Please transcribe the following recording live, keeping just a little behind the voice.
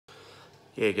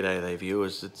Yeah, g'day there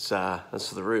viewers, it's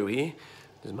the Roo here,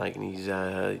 just making his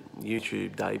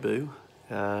YouTube debut.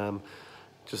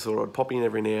 Just thought I'd pop in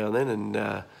every now and then and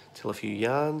tell a few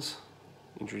yarns,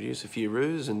 introduce a few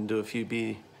Roos and do a few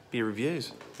beer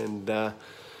reviews and a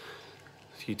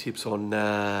few tips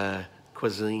on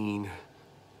cuisine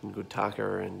and good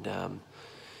tucker and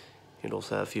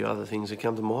also a few other things that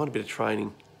come to mind, a bit of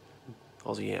training,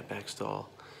 Aussie outback style.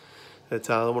 But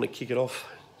I want to kick it off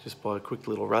just by a quick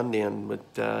little rundown. But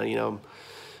I'm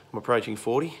approaching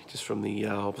 40, just from the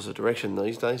opposite direction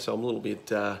these days, so I'm a little bit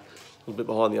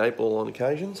behind the eight ball on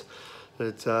occasions.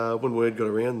 But when word got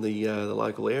around the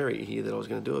local area here that I was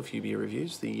going to do a few beer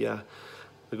reviews, the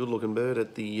good-looking bird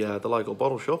at the local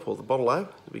bottle shop, or the Burleigh,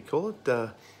 as we call it,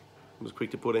 was quick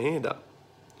to put her hand up.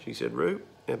 She said, "Roo,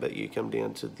 how about you come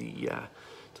down to the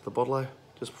bottle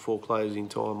just before closing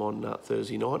time on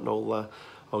Thursday night, and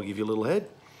I'll give you a little head."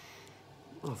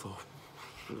 I thought,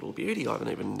 little beauty. I haven't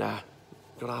even got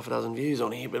half a dozen views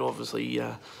on here, but obviously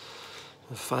the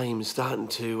fame's starting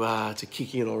to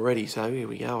kick in already. So here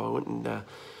we go. I went and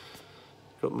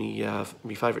got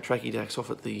my favourite tracky dacks off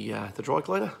at the dry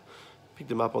cleaner. Picked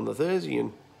them up on the Thursday,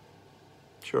 and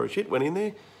sure as shit, went in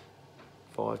there.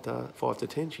 5 to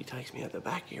 10. She takes me out the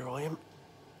back. Here I am,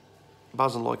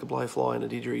 buzzing like a blowfly in a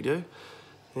didgeridoo,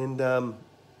 and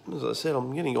as I said,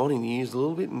 I'm getting on in the years a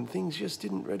little bit, and things just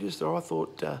didn't register. I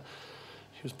thought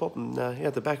she was popping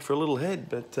out the back for a little head,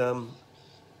 but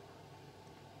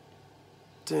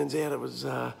turns out it was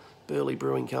Burleigh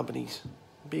Brewing Company's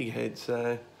big head.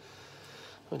 So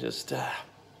I just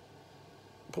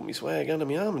put my swag under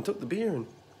my arm and took the beer, and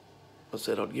I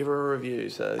said I'd give her a review.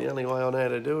 So the only way I know how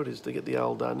to do it is to get the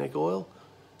old neck oil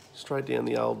straight down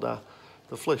the old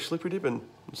the flesh slippery dip, and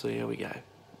see how we go.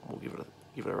 We'll give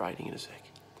it a rating in a sec.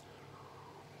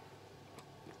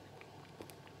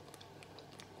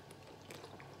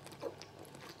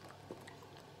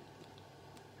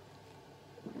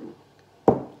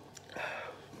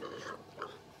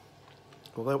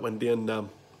 Well, that went down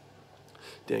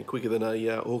quicker than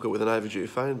a hawker with an overdue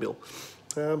phone bill.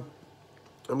 I'm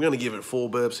going to give it 4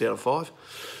 burps out of 5.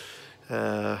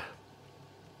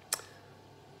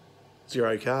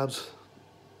 0 carbs.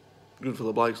 Good for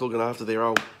the blokes looking after their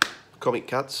old comic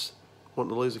cuts,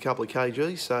 wanting to lose a couple of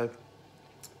kgs. So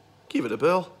give it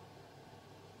a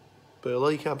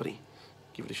Burleigh Company.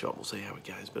 Give it a shot. We'll see how it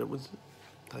goes. But it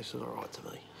tasted all right to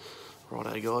me.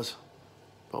 Righto, guys.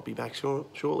 I'll be back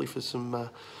shortly for some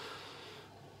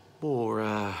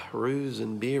more Roos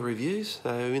and beer reviews. So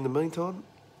in the meantime,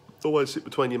 always sit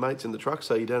between your mates in the truck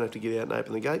so you don't have to get out and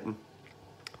open the gate, and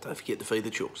don't forget to feed the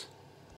chooks.